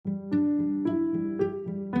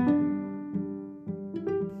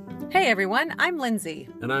Hey everyone, I'm Lindsay.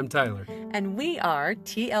 And I'm Tyler. And we are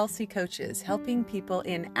TLC Coaches, helping people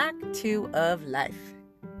in Act 2 of life.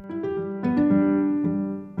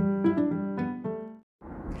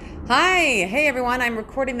 Hi, hey everyone, I'm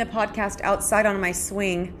recording the podcast outside on my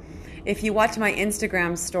swing. If you watch my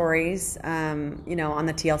Instagram stories, on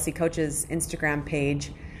the TLC Coaches Instagram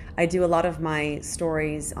page, I do a lot of my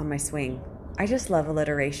stories on my swing. I just love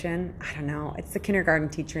alliteration. I don't know, it's the kindergarten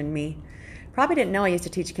teacher in me. Probably didn't know I used to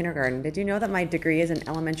teach kindergarten. Did you know that my degree is in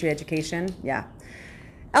elementary education? Yeah.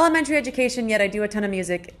 Elementary education, yet I do a ton of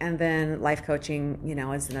music, and then life coaching,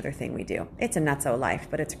 is another thing we do. It's a nutso life,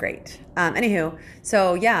 but it's great.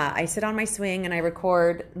 So I sit on my swing and I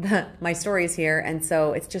record my stories here, and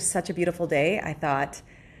so it's just such a beautiful day. I thought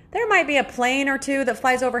there might be a plane or two that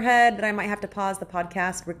flies overhead that I might have to pause the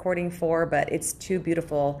podcast recording for, but it's too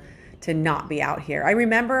beautiful to not be out here.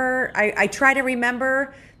 I try to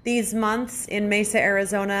remember these months in Mesa,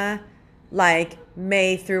 Arizona, like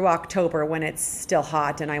May through October when it's still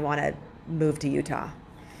hot and I want to move to Utah.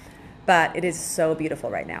 But it is so beautiful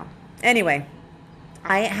right now. Anyway,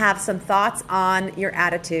 I have some thoughts on your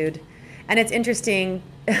attitude. And it's interesting.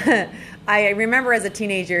 I remember as a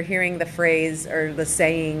teenager hearing the phrase or the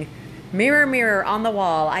saying, "Mirror, mirror on the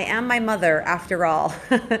wall, I am my mother after all."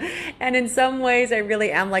 And in some ways I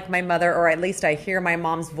really am like my mother, or at least I hear my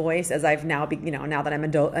mom's voice as I've now, now that I'm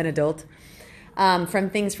an adult, from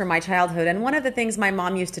things from my childhood. And one of the things my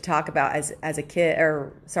mom used to talk about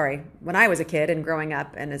when I was a kid and growing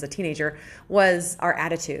up and as a teenager was our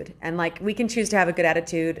attitude. And like, we can choose to have a good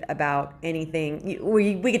attitude about anything.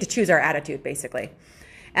 We get to choose our attitude, basically.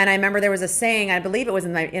 And I remember there was a saying, I believe it was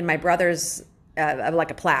in my brother's like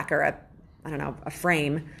a plaque or a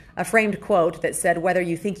framed quote that said, "Whether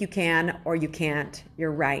you think you can or you can't,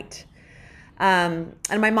 you're right." And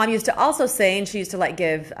my mom used to also say, and she used to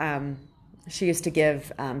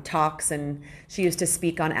give talks, and she used to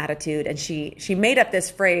speak on attitude, and she made up this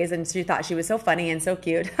phrase, and she thought she was so funny and so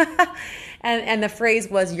cute. and the phrase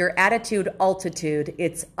was, "Your attitude, altitude,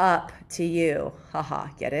 it's up to you." Haha,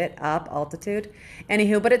 get it? Up, altitude.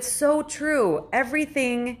 Anywho, but it's so true.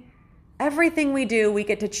 Everything we do, we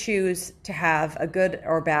get to choose to have a good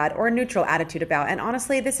or bad or neutral attitude about. And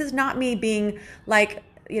honestly, this is not me being like,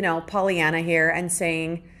 Pollyanna here and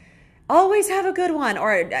saying, always have a good one.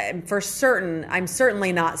 Or for certain, I'm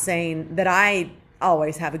certainly not saying that I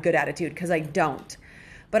always have a good attitude, because I don't.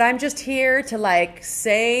 But I'm just here to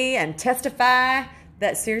say and testify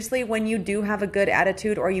that seriously, when you do have a good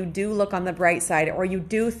attitude, or you do look on the bright side, or you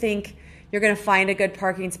do think you're going to find a good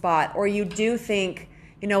parking spot, or you do think,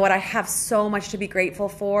 you know what, I have so much to be grateful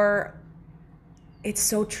for. It's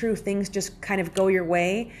so true. Things just kind of go your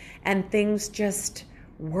way and things just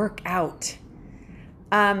work out.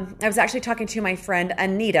 I was actually talking to my friend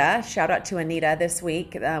Anita, shout out to Anita, this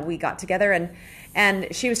week. We got together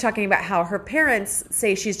and she was talking about how her parents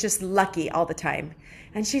say she's just lucky all the time.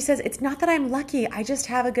 And she says, it's not that I'm lucky. I just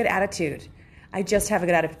have a good attitude. I just have a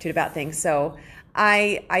good attitude about things. So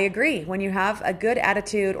I agree. When you have a good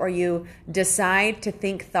attitude, or you decide to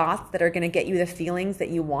think thoughts that are going to get you the feelings that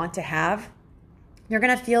you want to have, you're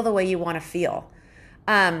going to feel the way you want to feel.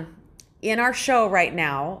 In our show right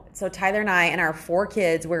now, so Tyler and I and our 4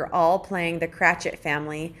 kids, we're all playing the Cratchit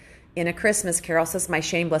family in A Christmas Carol. So this is my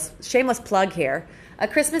shameless plug here. A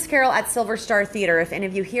Christmas Carol at Silver Star Theater. If any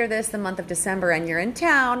of you hear this the month of December and you're in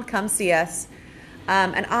town, come see us.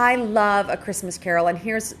 And I love A Christmas Carol. And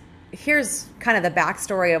here's kind of the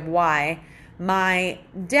backstory of why. My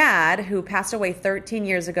dad, who passed away 13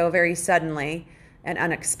 years ago very suddenly and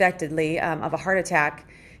unexpectedly of a heart attack,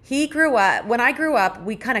 when I grew up,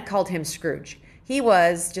 we kind of called him Scrooge. He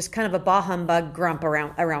was just kind of a bah humbug grump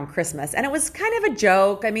around Christmas. And it was kind of a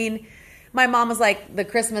joke. I mean, my mom was like the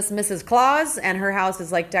Christmas Mrs. Claus, and her house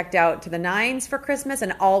is like decked out to the nines for Christmas,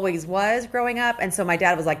 and always was growing up. And so my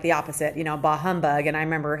dad was like the opposite, bah humbug. And I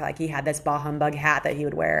remember he had this bah humbug hat that he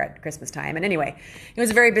would wear at Christmas time. And anyway, he was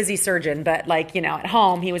a very busy surgeon, but at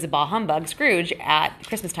home, he was a bah humbug Scrooge at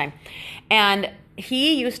Christmas time. And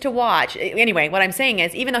he used to watch, anyway, what I'm saying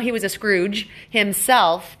is, even though he was a Scrooge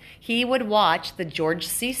himself, he would watch the George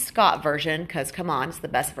C. Scott version, because come on, it's the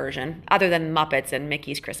best version, other than Muppets and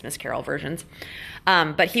Mickey's Christmas Carol versions.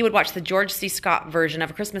 But he would watch the George C. Scott version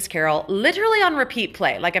of A Christmas Carol literally on repeat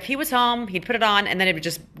play. Like if he was home, he'd put it on and then it would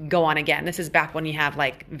just go on again. This is back when you have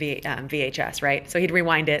VHS, right? So he'd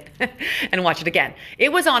rewind it and watch it again.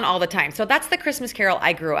 It was on all the time. So that's the Christmas Carol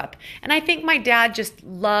I grew up. And I think my dad just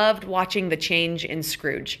loved watching the change in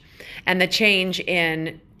Scrooge and the change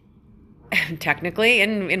in technically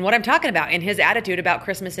in what I'm talking about, in his attitude about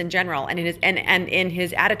Christmas in general, and in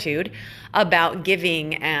his attitude about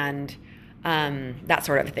giving and that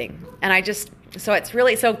sort of thing. And so it's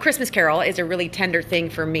really, so Christmas Carol is a really tender thing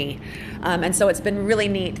for me. And so it's been really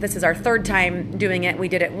neat. This is our third time doing it. We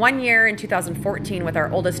did it 1 year in 2014 with our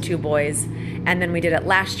oldest 2 boys. And then we did it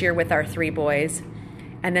last year with our 3 boys.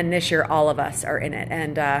 And then this year, all of us are in it.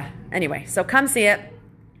 And anyway, so come see it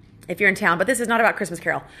if you're in town. But this is not about Christmas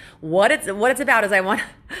Carol. What it's about is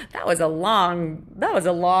that was a long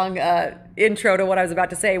intro to what I was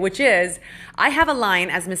about to say, which is I have a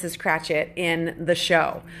line as Mrs. Cratchit in the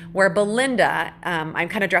show where Belinda, I'm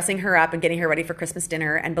kind of dressing her up and getting her ready for Christmas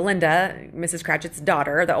dinner. And Belinda, Mrs. Cratchit's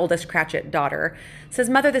daughter, the oldest Cratchit daughter, says,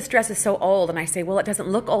 "Mother, this dress is so old." And I say, "Well, it doesn't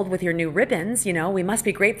look old with your new ribbons. You know, we must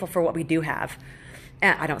be grateful for what we do have."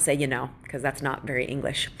 And I don't say, because that's not very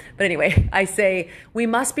English. But anyway, I say, we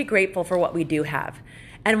must be grateful for what we do have.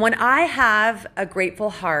 And when I have a grateful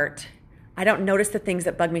heart, I don't notice the things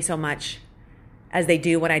that bug me so much as they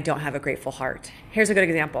do when I don't have a grateful heart. Here's a good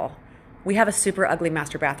example. We have a super ugly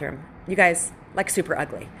master bathroom. You guys, like super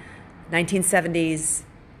ugly. 1970s.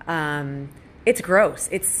 It's gross.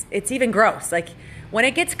 It's even gross. Like when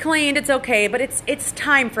it gets cleaned, it's okay, but it's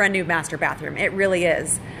time for a new master bathroom. It really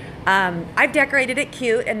is. I've decorated it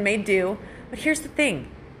cute and made do, but here's the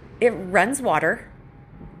thing. It runs water.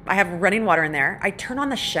 I have running water in there. I turn on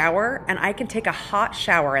the shower and I can take a hot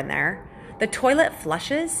shower in there. The toilet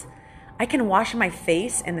flushes. I can wash my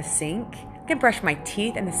face in the sink. I can brush my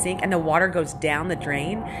teeth in the sink and the water goes down the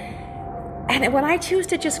drain. And when I choose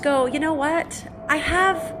to just go, you know what? I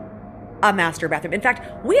have a master bathroom. In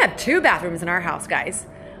fact, we have 2 bathrooms in our house, guys.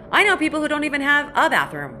 I know people who don't even have a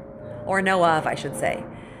bathroom, or know of, I should say.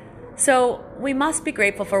 So we must be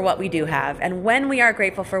grateful for what we do have. And when we are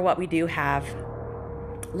grateful for what we do have,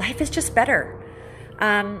 life is just better.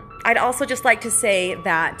 I'd also just like to say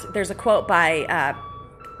that there's a quote by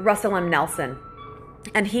Russell M. Nelson.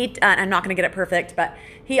 And I'm not going to get it perfect, but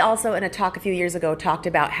he also in a talk a few years ago talked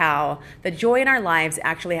about how the joy in our lives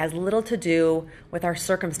actually has little to do with our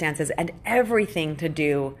circumstances and everything to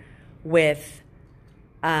do with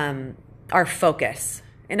our focus.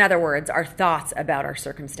 In other words, our thoughts about our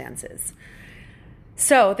circumstances.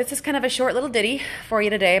 So this is kind of a short little ditty for you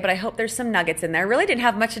today, but I hope there's some nuggets in there. Really didn't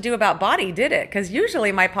have much to do about body, did it? Because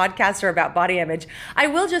usually my podcasts are about body image. I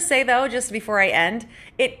will just say though, just before I end,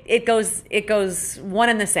 it goes one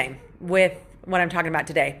and the same with what I'm talking about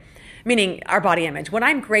today, meaning our body image. When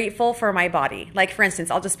I'm grateful for my body, like for instance,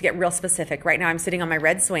 I'll just get real specific. Right now I'm sitting on my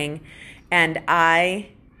red swing and I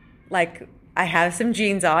have some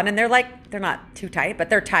jeans on and they're not too tight, but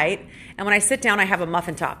they're tight. And when I sit down, I have a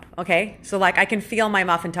muffin top. Okay. So I can feel my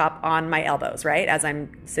muffin top on my elbows, right? As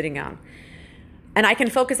I'm sitting down, and I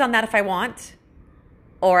can focus on that if I want,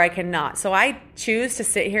 or I cannot. So I choose to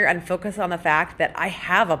sit here and focus on the fact that I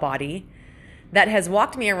have a body that has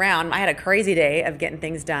walked me around. I had a crazy day of getting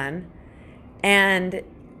things done, and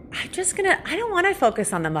I don't want to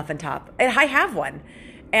focus on the muffin top. I have one,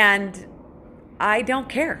 and I don't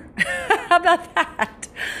care. How about that?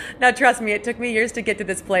 Now, trust me, it took me years to get to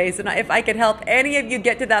this place. And if I could help any of you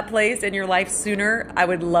get to that place in your life sooner, I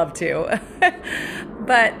would love to.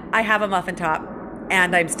 But I have a muffin top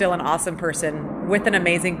and I'm still an awesome person with an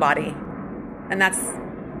amazing body. And that's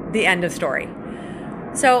the end of story.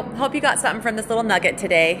 So hope you got something from this little nugget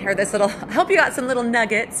today, hope you got some little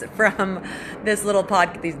nuggets from this little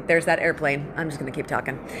there's that airplane. I'm just going to keep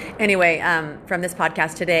talking. Anyway, from this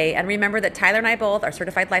podcast today. And remember that Tyler and I both are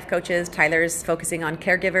certified life coaches. Tyler's focusing on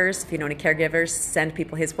caregivers. If you know any caregivers, send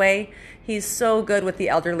people his way. He's so good with the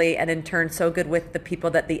elderly and in turn so good with the people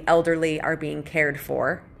that the elderly are being cared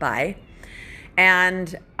for by.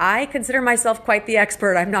 And I consider myself quite the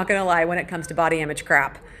expert, I'm not going to lie, when it comes to body image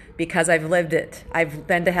crap. Because I've lived it. I've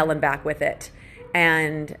been to hell and back with it.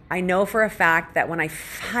 And I know for a fact that when I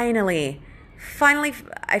finally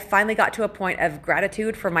got to a point of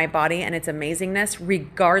gratitude for my body and its amazingness,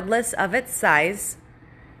 regardless of its size,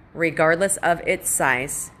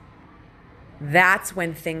 that's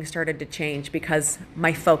when things started to change because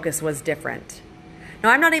my focus was different.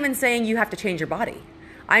 Now, I'm not even saying you have to change your body.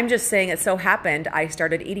 I'm just saying it so happened I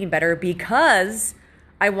started eating better because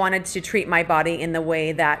I wanted to treat my body in the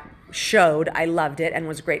way that showed I loved it and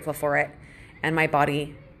was grateful for it, and my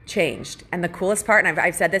body changed. And the coolest part, and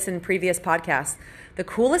I've said this in previous podcasts, the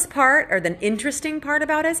coolest part or the interesting part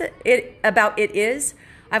about it is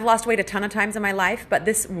I've lost weight a ton of times in my life, but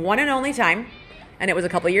this one and only time, and it was a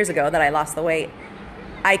couple years ago that I lost the weight,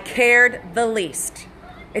 I cared the least.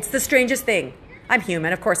 It's the strangest thing. I'm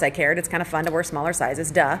human, of course I cared. It's kind of fun to wear smaller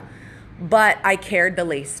sizes, duh. But I cared the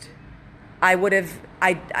least.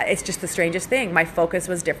 It's just the strangest thing. My focus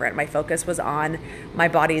was different. My focus was on my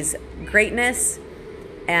body's greatness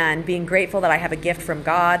and being grateful that I have a gift from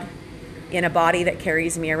God in a body that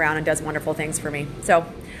carries me around and does wonderful things for me. So,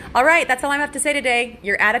 all right, that's all I have to say today.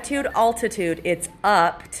 Your attitude, altitude, it's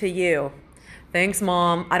up to you. Thanks,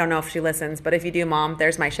 Mom. I don't know if she listens, but if you do, Mom,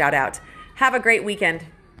 there's my shout out. Have a great weekend.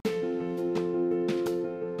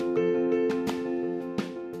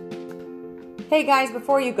 Hey guys,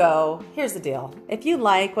 before you go, here's the deal. If you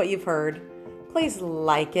like what you've heard, please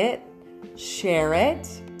like it, share it,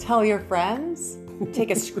 tell your friends,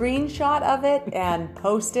 take a screenshot of it and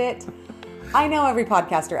post it. I know every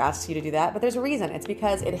podcaster asks you to do that, but there's a reason. It's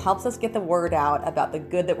because it helps us get the word out about the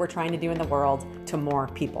good that we're trying to do in the world to more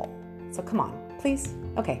people. So come on, please.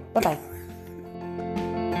 Okay, bye-bye.